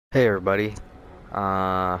Hey everybody,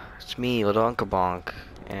 it's me, Little Uncle Bonk,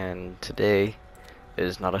 and today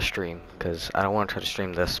is not a stream, because I don't want to try to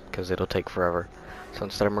stream this, because it'll take forever. So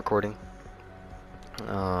instead I'm recording,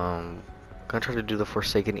 I'm gonna try to do the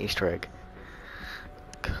Forsaken Easter egg,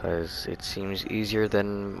 because it seems easier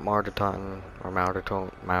than Martyrdom, or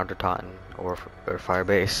Martyrdom, or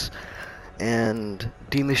Firebase, and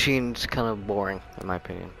D-Machine's kind of boring, in my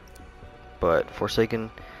opinion. But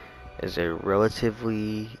Forsaken is a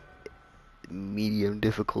relatively medium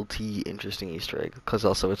difficulty interesting Easter egg, because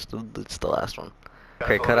also it's the last one.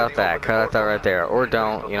 Okay, cut out that right there, or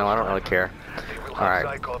don't, you know, I don't really care.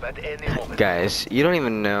 Alright, guys, you don't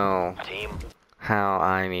even know how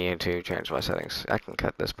I need to change my settings. I can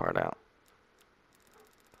cut this part out.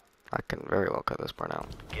 I can very well cut this part out.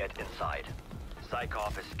 Get inside.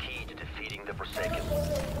 Psychoff is key to defeating the Forsaken.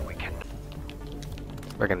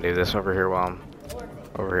 I can do this over here while I'm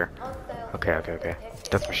over here. Okay.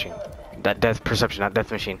 Death machine. That death perception, not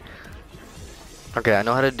death machine. Okay, I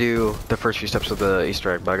know how to do the first few steps of the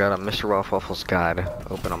Easter egg, but I got a Mr. Waffle's guide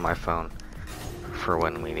open on my phone for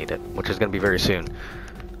when we need it, which is gonna be very soon.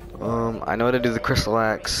 I know how to do the crystal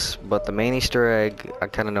axe, but the main Easter egg, I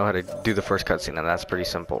kind of know how to do the first cutscene, and that's pretty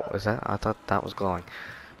simple. Is that? I thought that was glowing.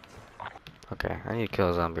 Okay, I need to kill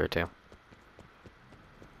a zombie or two.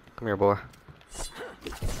 Come here, boy.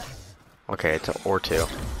 Okay, it's an or two.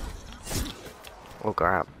 Oh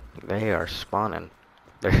crap, they are spawning.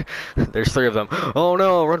 There's three of them. Oh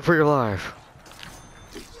no, run for your life.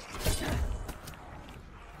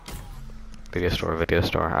 Video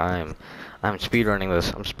store. I'm speedrunning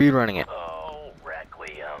this. I'm speedrunning it. Oh,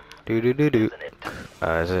 Requiem. Do.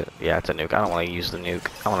 Is it? Yeah, it's a nuke. I don't want to use the nuke.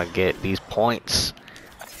 I want to get these points.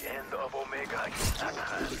 End of Omega.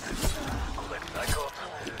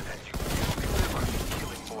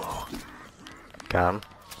 Got him.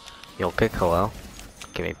 You'll kick hello.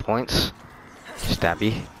 Give me points.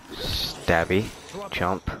 Stabby.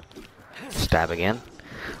 Jump. Stab again.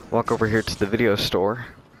 Walk over here to the video store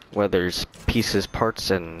where there's pieces,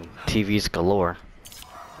 parts, and TVs galore.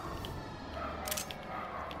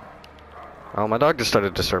 Oh, my dog just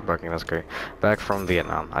started to start barking. That's great. Back from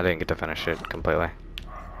Vietnam. I didn't get to finish it completely.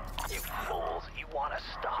 You fools, you want to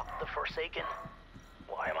stop the Forsaken?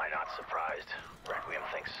 Why am I not surprised? Requiem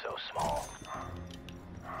thinks so small.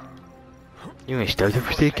 You ain't start the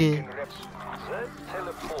Forsaken.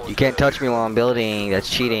 You can't touch me while I'm building. That's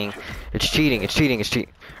cheating. It's cheating.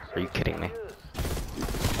 Are you kidding me?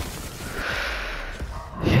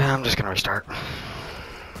 Yeah, I'm just gonna restart.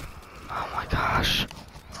 Oh my gosh.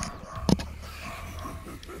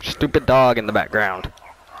 Stupid dog in the background.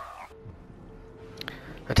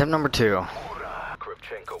 Attempt number 2.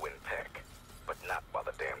 Kravchenko in peck, but not while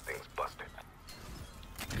the damn thing's busted.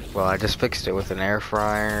 Well, I just fixed it with an air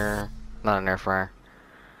fryer. Not an air fryer.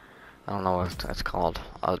 I don't know what that's called.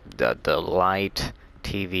 The light,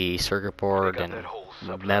 TV, circuit board, and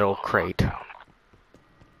metal crate.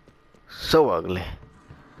 So ugly.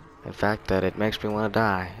 In fact, that it makes me want to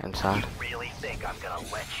die inside. You really think I'm gonna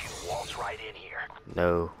let you waltz right in here?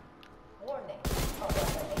 No.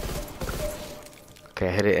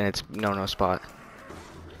 Okay, hit it in its no spot.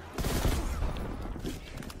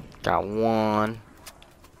 Got one.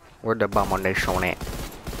 Where'd the abomination at?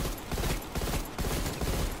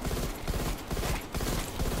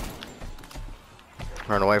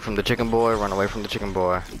 Run away from the chicken boy, run away from the chicken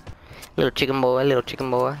boy. Little chicken boy, little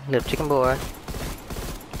chicken boy, little chicken boy.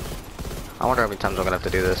 I wonder how many times I'm gonna have to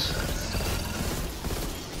do this.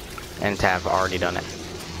 And Tav already done it.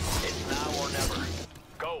 It's now or never.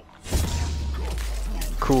 Go.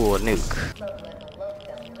 Cool, nuke.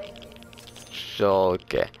 So,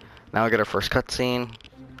 okay. Now we get our first cutscene.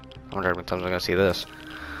 I wonder how many times I'm gonna see this.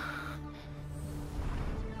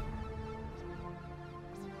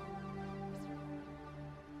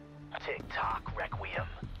 Tick-tock, Requiem.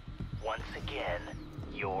 Once again,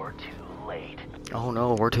 you're too late. Oh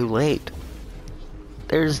no, we're too late.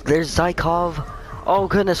 There's Zykov. Oh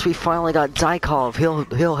goodness, we finally got Zykov.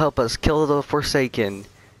 He'll help us kill the Forsaken.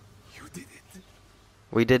 You did it.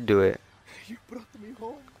 We did do it. You brought me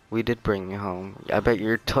home. We did bring you home. I bet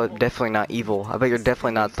you're definitely not evil. I bet you're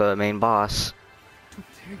definitely not the main boss. To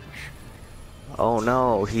take. Oh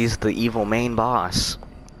no, he's the evil main boss.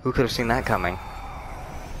 Who could have seen that coming?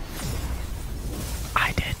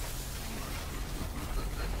 I did.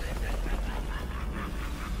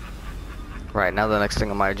 Right, now the next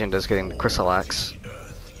thing on my agenda is getting the crystal axe.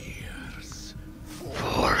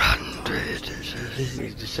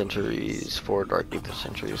 400 centuries, 4 dark ether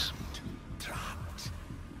centuries.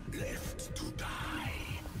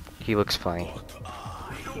 He looks funny.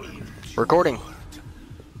 Recording.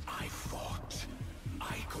 I thought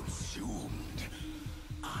I could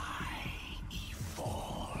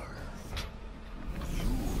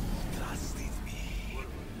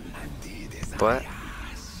What?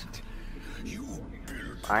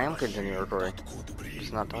 I am continuing recording.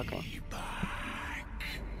 Just not talking.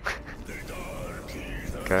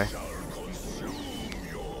 Okay.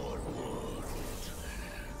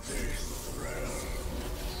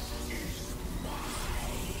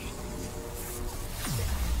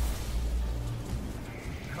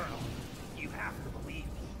 Colonel, you have to believe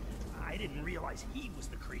me. I didn't realize he was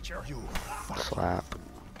the creature. You fuck. Slap.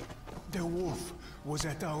 The wolf was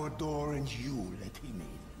at our door and you let him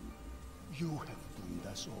in. You have doomed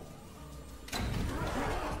us all.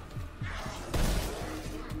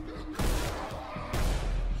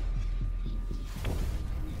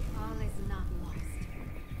 All is not lost.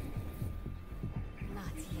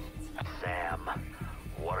 Not yet. Sam,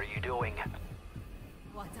 what are you doing?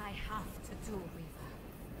 What I have to do, Weaver.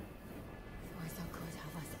 For the good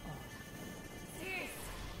of us all. This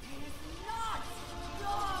is not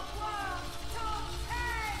your world to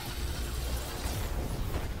take!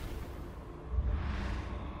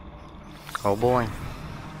 Oh boy.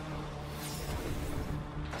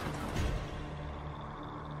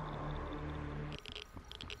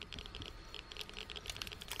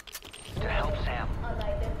 To help Sam,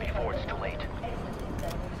 before it's too late.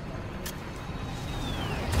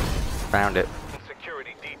 Found it.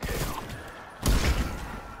 Security detail.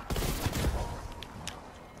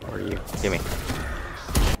 Where are you? Gimme.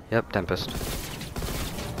 Yep, Tempest.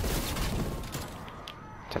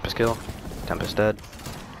 Tempest kill. Tempest dead.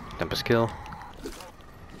 Tempest kill.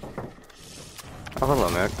 Oh, hello,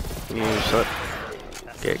 Mick. You suck.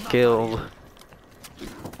 Get killed.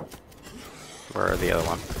 Where are the other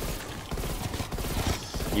one?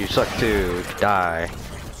 You suck too. Die.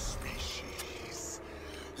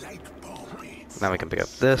 Now we can pick up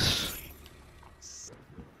this.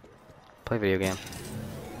 Play video game.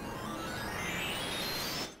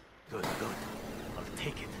 Good. I'll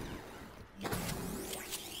take it.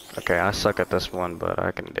 Okay, I suck at this one, but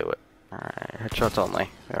I can do it. Alright, headshots only.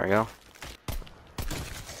 There we go.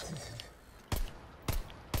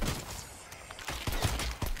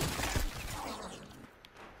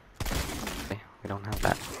 Okay, we don't have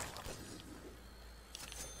that.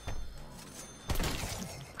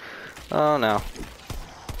 Oh no.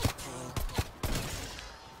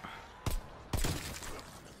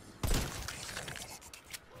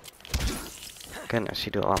 Goodness,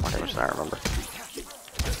 you do a lot more damage than I remember.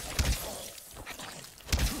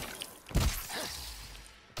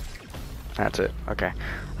 That's it. Okay.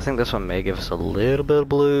 I think this one may give us a little bit of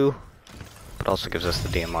blue, but also gives us the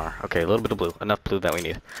DMR. Okay, a little bit of blue. Enough blue that we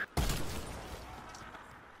need.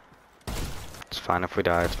 It's fine if we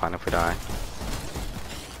die. It's fine if we die.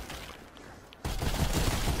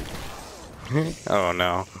 Oh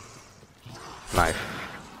no. Knife.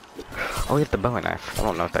 Oh, we have the Bowie knife. I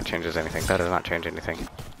don't know if that changes anything. That does not change anything.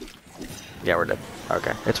 Yeah, we're dead.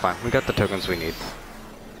 Okay, it's fine. We got the tokens we need.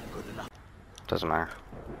 Doesn't matter.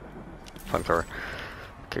 Flamethrower.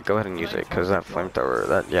 Okay, go ahead and use it, because that flamethrower,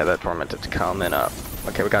 that tormented's coming up.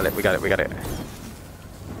 Okay, we got it.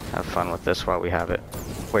 Have fun with this while we have it.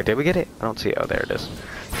 Wait, did we get it? I don't see it. Oh, there it is.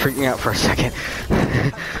 Freaked me out for a second.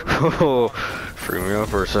 Oh, freaked me out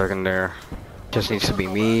for a second there. Just needs to be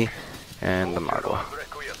me and the Margwa.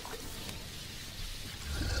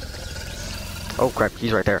 Oh crap,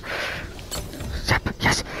 he's right there. Zap,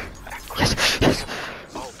 yes.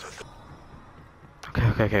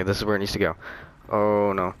 Okay, this is where it needs to go.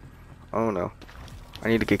 Oh no. I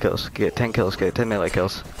need to get kills. Get 10 kills, get 10 melee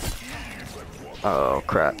kills. Oh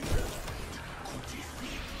crap.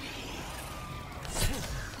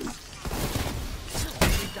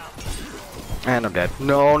 And I'm dead.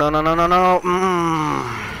 No.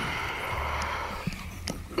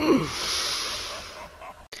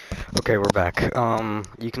 Okay, we're back.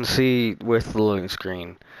 You can see with the loading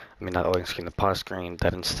screen, I mean not the loading screen, the pause screen,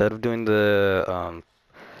 that instead of doing the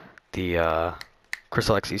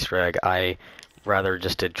Crystal X Easter egg, I rather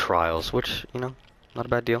just did trials, which, you know, not a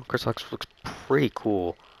bad deal. Crystal X looks pretty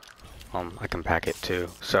cool. I can pack it too.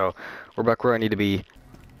 So, we're back where I need to be.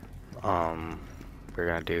 We're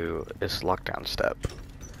gonna do this lockdown step.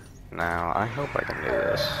 Now, I hope I can do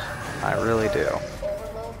this. I really do.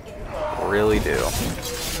 Really do.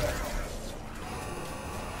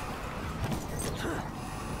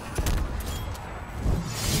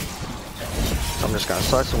 So I'm just gonna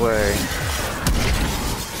slice away.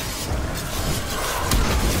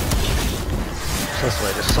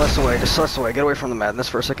 Just slice away. Get away from the madness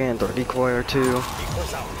for a second. Throw a decoy or two.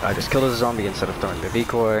 I just killed a zombie instead of throwing the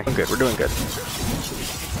decoy. We're doing good.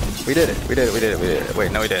 We did it.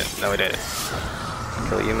 Wait, no we didn't.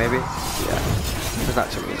 Kill you maybe? Yeah. There's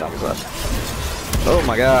not too many zombies left. Oh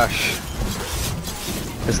my gosh.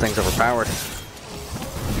 This thing's overpowered.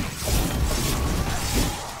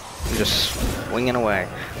 just swinging away.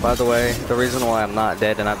 By the way, the reason why I'm not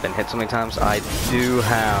dead and I've been hit so many times, I do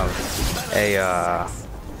have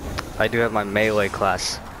my melee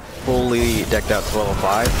class fully decked out to level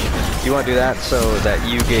 5. You want to do that so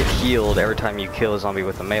that you get healed every time you kill a zombie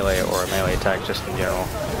with a melee or a melee attack just in general.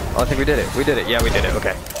 Oh, I think we did it. We did it. Yeah, we did it.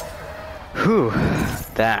 Okay. Whew.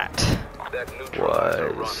 That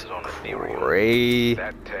was crazy.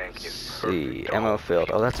 Ammo filled.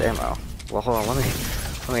 Oh, that's ammo. Well, hold on. Let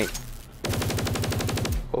me.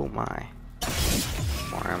 Oh my.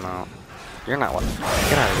 More ammo. You're not one.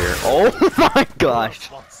 Get out of here. Oh my gosh.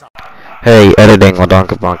 Hey, editing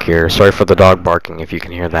Ladonkabonk here. Sorry for the dog barking if you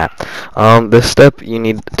can hear that. This step you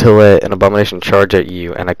need to let an abomination charge at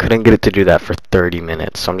you, and I couldn't get it to do that for 30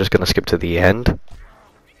 minutes, so I'm just gonna skip to the end.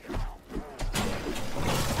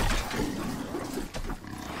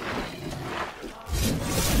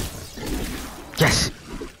 Yes!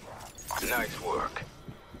 Nice work.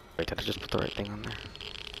 Wait, did I just put the right thing on there?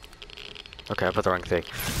 Okay, I put the wrong thing.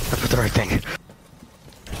 I put the right thing.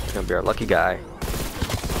 It's gonna be our lucky guy.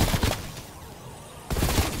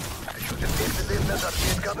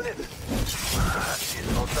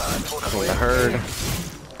 In the herd.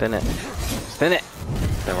 Thin it. Thin it!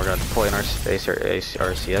 Then we're gonna deploy an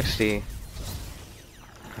RCXD.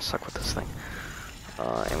 I suck with this thing.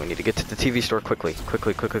 And we need to get to the TV store quickly.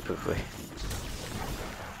 Quickly.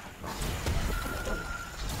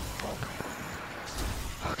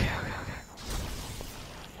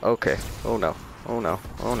 Okay. Oh no.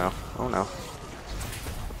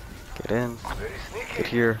 Get in. Get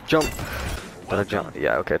here. Jump. Did I jump?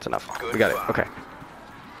 Yeah, okay, it's enough. We got it. Okay.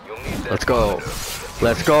 Let's go.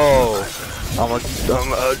 Let's go.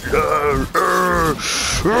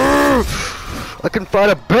 I can fight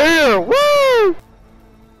a bear. Woo!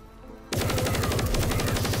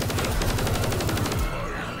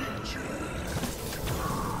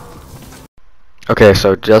 Okay,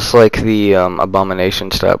 so just like the abomination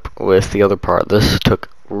step with the other part, this took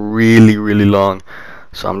really long.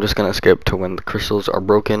 So I'm just gonna skip to when the crystals are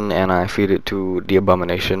broken and I feed it to the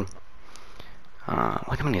abomination.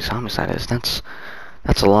 Look how many zombies that is. That's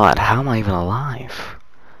a lot. How am I even alive?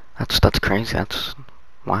 That's crazy. That's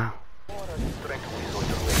wow.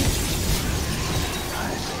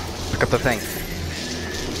 Pick up the thing.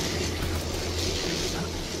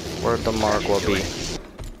 Where'd the mark will be?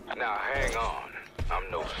 Now hang on. I'm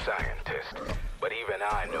no scientist, but even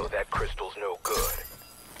I know that crystal's no good.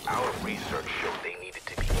 Our research showed they needed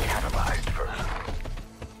to be catalyzed first.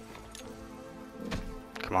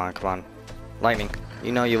 Come on. Lightning.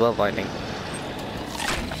 You know you love lightning.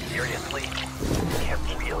 Seriously? You can't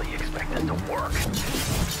really expect this to work.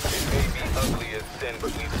 It may be ugly as sin,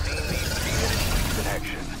 but we've seen these beings in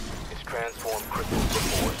action. It's transformed crystals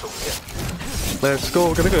before, so yes. Let's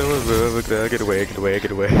go. Get away.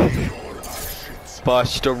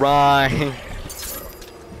 Busta Rhyme.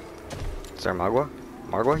 Is there Magua?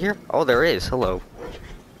 Margwa here? Oh, there is. Hello.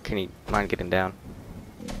 Can you mind getting down?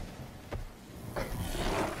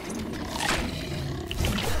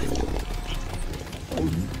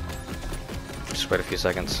 Just wait a few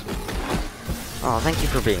seconds. Oh, thank you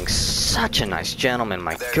for being such a nice gentleman,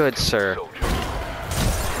 my good sir.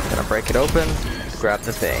 Gonna break it open, grab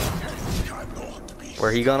the thing.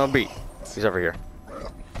 Where he gonna be? He's over here.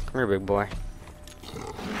 Come here, big boy.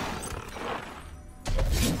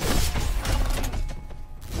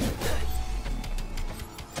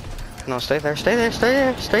 No, stay there.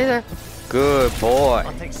 Good boy.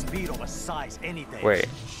 I'll take speed over size any day. Wait.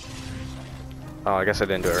 Oh, I guess I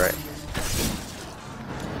didn't do it right.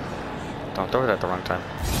 Don't throw it at the wrong time.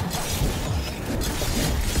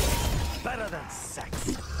 Better than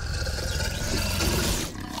sex.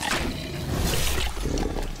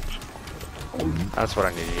 That's what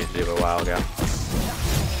I needed you to do a while ago.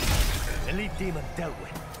 Elite demon dealt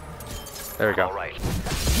with. There we go. All right.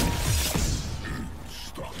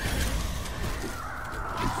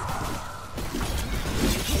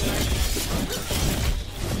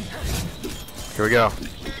 Here we go.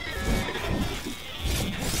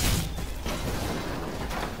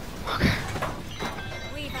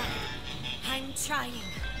 Weaver, I'm trying,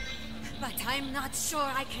 but I'm not sure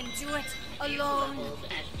I can do it alone.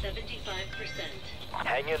 At 75%.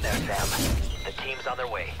 Hang in there, Sam. The team's on their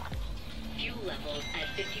way. Fuel levels at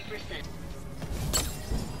 50%.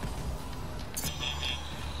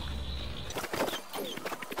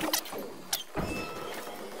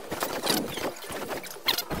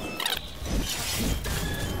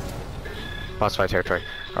 Boss fight territory.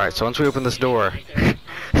 Alright, so once we open this door, it's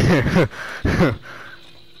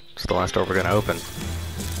the last door we're gonna open.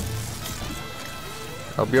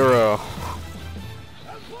 El Burro.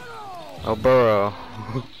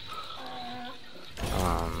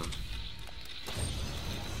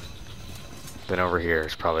 Then over here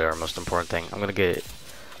is probably our most important thing. I'm gonna get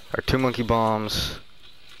our 2 monkey bombs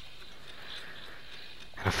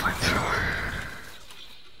and a flamethrower.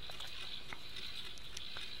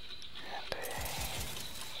 And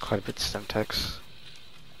quite a bit of Stemtex.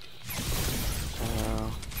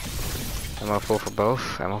 Ammo full for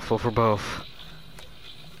both. Ammo full for both.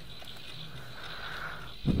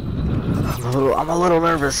 I'm a little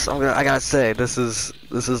nervous. I gotta say, this is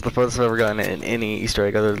the farthest I've ever gotten in any Easter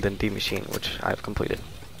egg other than D Machine, which I've completed.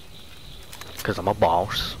 Because I'm a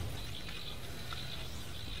boss.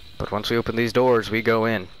 But once we open these doors, we go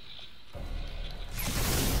in.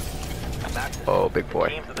 Oh, big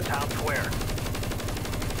boy.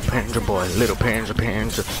 Panzer boy, little panzer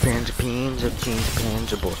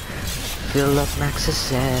boy. Fill up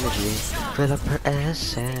Max's energy, fill up her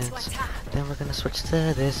essence. Then we're gonna switch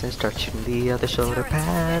to this and start shooting the other shoulder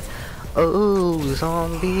pad. Oh,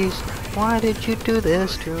 zombies, why did you do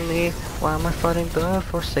this to me? Why am I fighting the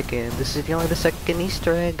Forsaken? This is only the second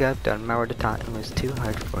Easter egg I've done. Mauer de Titan was too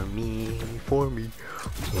hard for me.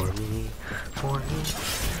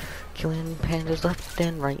 Killing pandas left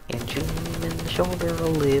and right and shooting them in the shoulder a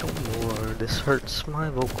little more. This hurts my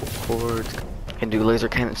vocal cords. Can do laser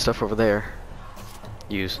cannon stuff over there.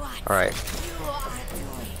 Use. Alright.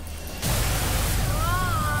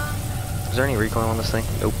 Is there any recoil on this thing?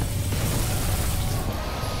 Nope.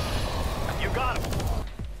 You got him.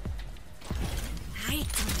 I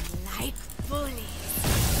don't like bullies.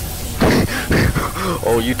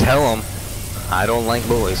 Oh, you tell him. I don't like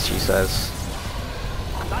bullies, she says.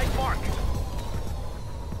 Nice mark.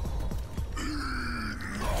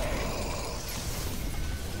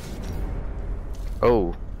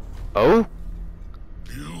 Oh. Oh?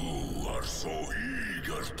 You are so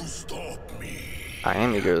eager to stop me. I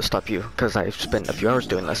am eager to stop you, because I've spent a few hours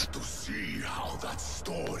doing this. To see how that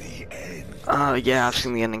story ends. Yeah, I've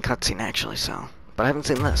seen the ending cutscene actually, so. But I haven't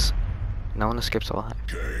seen this. No one escapes alive.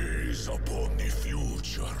 Gaze upon the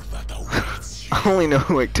future that awaits you. I only know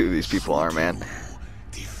who like 2 of these people are, man.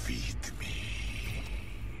 Defeat me.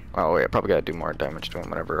 Oh wait, I probably gotta do more damage to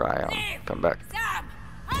him whenever I come back. Sam!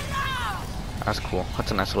 Hello! That's cool.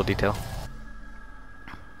 That's a nice little detail.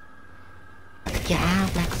 Yeah,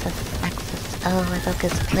 Maxis. Oh, I thought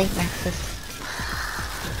this plate Maxis.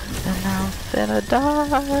 And now I'm finna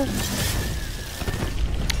die.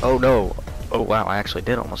 Oh no. Oh wow, I actually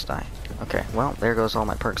did almost die. Okay, well, there goes all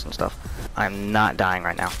my perks and stuff. I'm not dying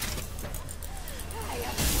right now. I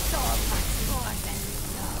have so much more than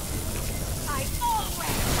you know. I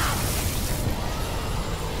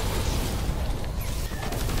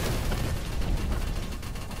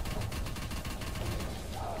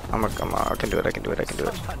always I can do it, I can do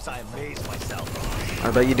it. Sometimes I amaze myself.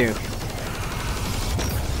 I bet you do.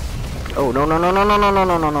 Oh, no. No!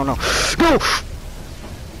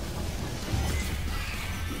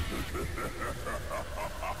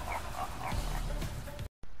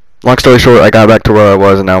 Long story short, I got back to where I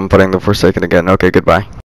was and now I'm fighting the Forsaken again. Okay, goodbye.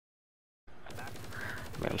 I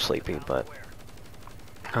mean, I'm sleepy, but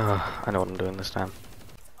I know what I'm doing this time.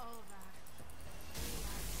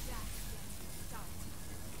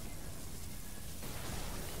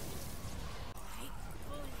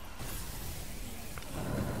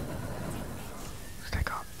 Stay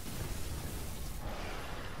calm.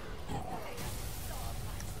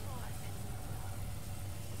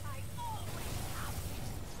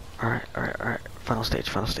 Alright. Final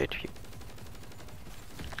stage.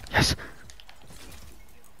 Yes.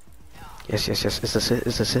 Yes. Is this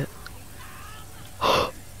it?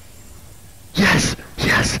 Yes.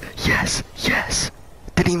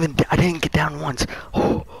 I didn't get down once.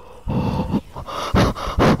 Oh,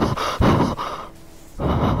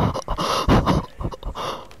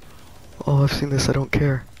 I've seen this, I don't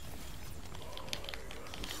care.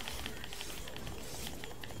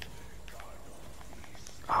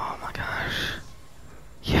 Oh my gosh.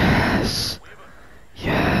 Yes.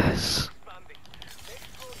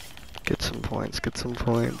 Get some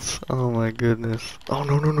points. Oh my goodness. Oh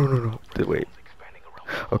no. Wait.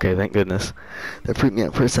 Okay, thank goodness. That freaked me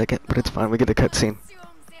out for a second, but it's fine, we get a cutscene.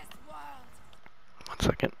 1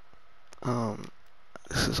 second.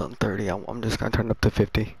 This is on 30, I'm just gonna turn it up to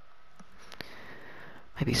 50.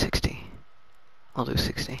 Maybe 60. I'll do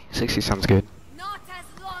 60. 60 sounds good. Not as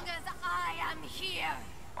long as I am here.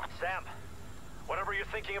 Sam, whatever you're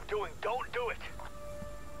thinking of doing, don't do it.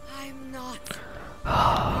 I'm not.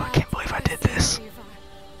 Oh, I can't believe I did this.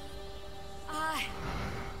 I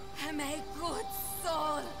am a good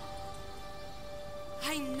soul.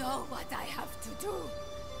 I know what I have to do.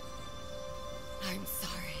 I'm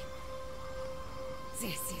sorry.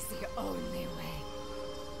 This is the only way.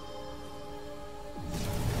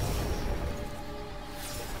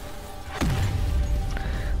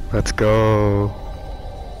 Let's go.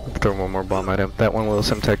 Let's throw one more bomb at him. That one will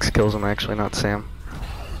Semtex kills him, actually, not Sam.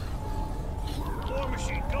 War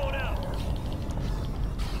machine going out.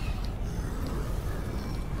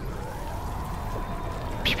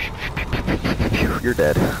 You're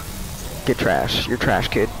dead. Get trash. You're trash,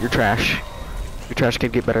 kid. You're trash. You're trash,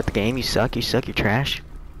 kid. Get better at the game. You suck. You suck. You're trash.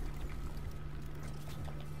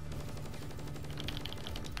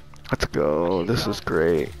 Let's go. This is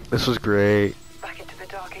great. This was great. Back into the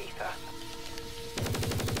dark ether.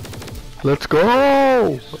 Let's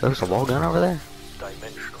go! There's a wall gun over there.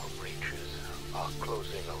 Dimensional breaches are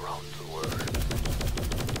closing around the world.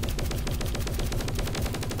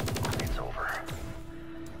 It's over.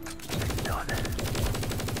 It's done.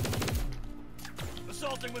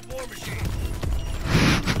 Assaulting with war machine.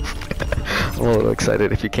 I'm a little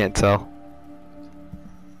excited if you can't tell.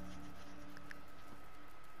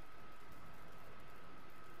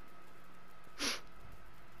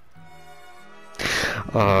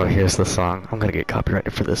 Oh, here's the song. I'm gonna get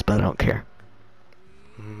copyrighted for this, but I don't care.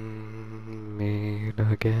 Meet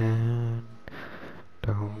again.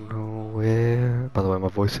 Don't know where. By the way, my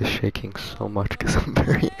voice is shaking so much because I'm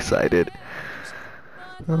very excited.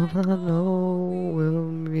 All I know we'll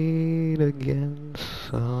meet again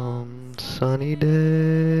some sunny day.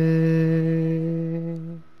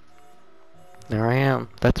 There I am.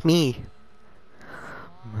 That's me.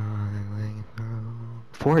 Smiling through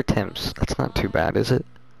 4 attempts. That's not too bad, is it?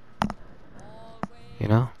 You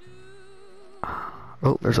know?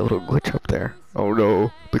 Oh, there's a little glitch up there. Oh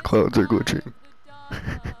no, the clouds are glitching.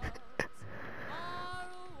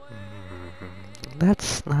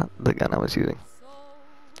 That's not the gun I was using.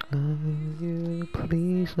 Will you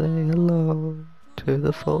please say hello to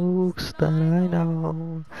the folks that I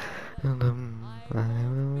know? And I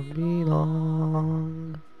will be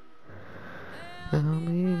long. I'll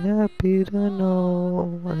be happy to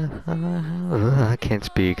know. I can't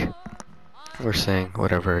speak. Or sing,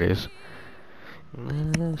 whatever it is.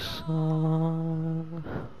 This song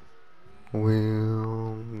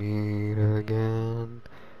we'll meet again.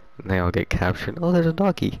 And they all get captured. Oh, there's a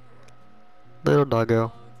doggy. Little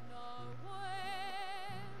doggo.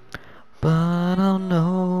 But I'll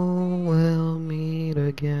know we'll meet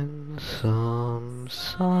again some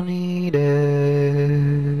sunny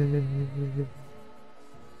day.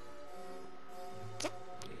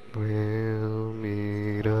 We'll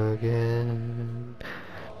meet again.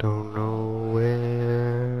 Don't know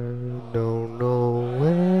where, don't know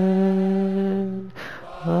when.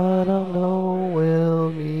 I don't know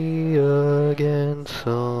we'll meet again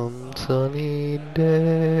some sunny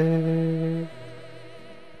day.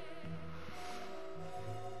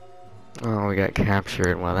 Oh, we got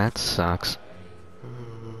captured. Well, that sucks.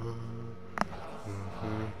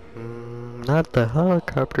 Not the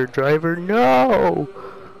helicopter driver, no!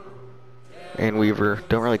 And Weaver,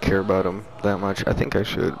 don't really care about him that much. I think I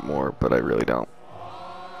should more, but I really don't.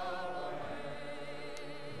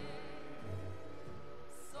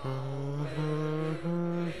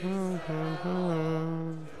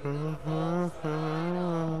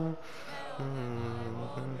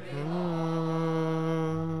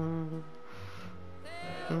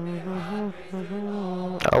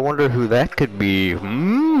 I wonder who that could be.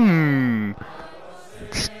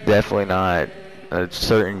 It's definitely not a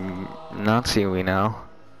certain Nazi we know.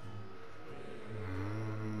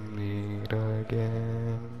 Meet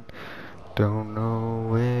again. Don't know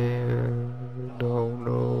where. Don't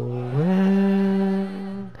know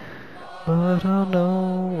when. But I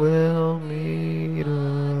know we'll meet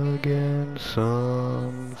again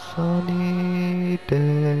some sunny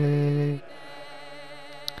day.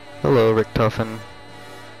 Hello, Rick Tuffin.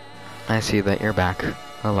 I see that you're back.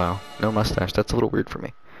 Hello. No mustache. That's a little weird for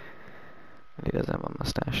me. And he doesn't have a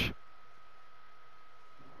mustache.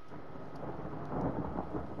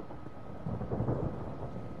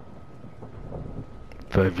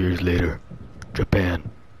 "5 years later,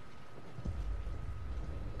 Japan.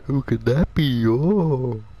 Who could that be?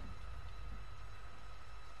 Oh.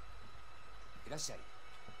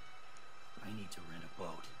 I need to rent a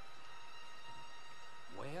boat.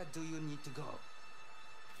 Where do you need to go?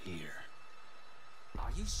 Here.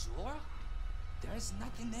 Are you sure? There's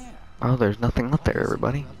nothing there. Oh, there's nothing up there,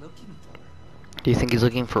 everybody. Do you think he's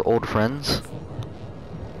looking for old friends?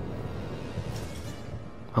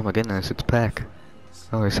 Oh my goodness, it's Peck.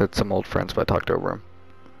 Oh, he said some old friends, but I talked over him.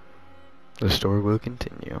 The story will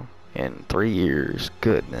continue in 3 years.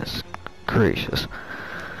 Goodness gracious.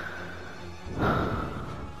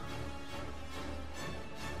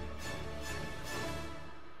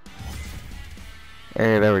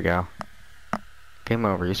 Hey, there we go. Game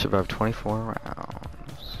over. You survived 24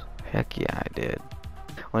 rounds. Heck yeah, I did.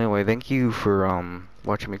 Well, anyway, thank you for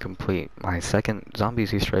watching me complete my second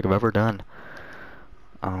zombies Easter egg I've ever done.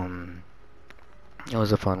 It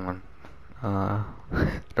was a fun one. I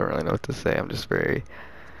don't really know what to say. I'm just very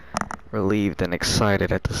relieved and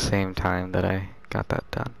excited at the same time that I got that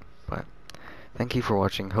done. But thank you for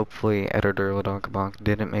watching. Hopefully, Editor Ladonkabonk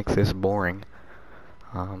didn't make this boring.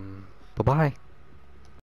 Bye-bye.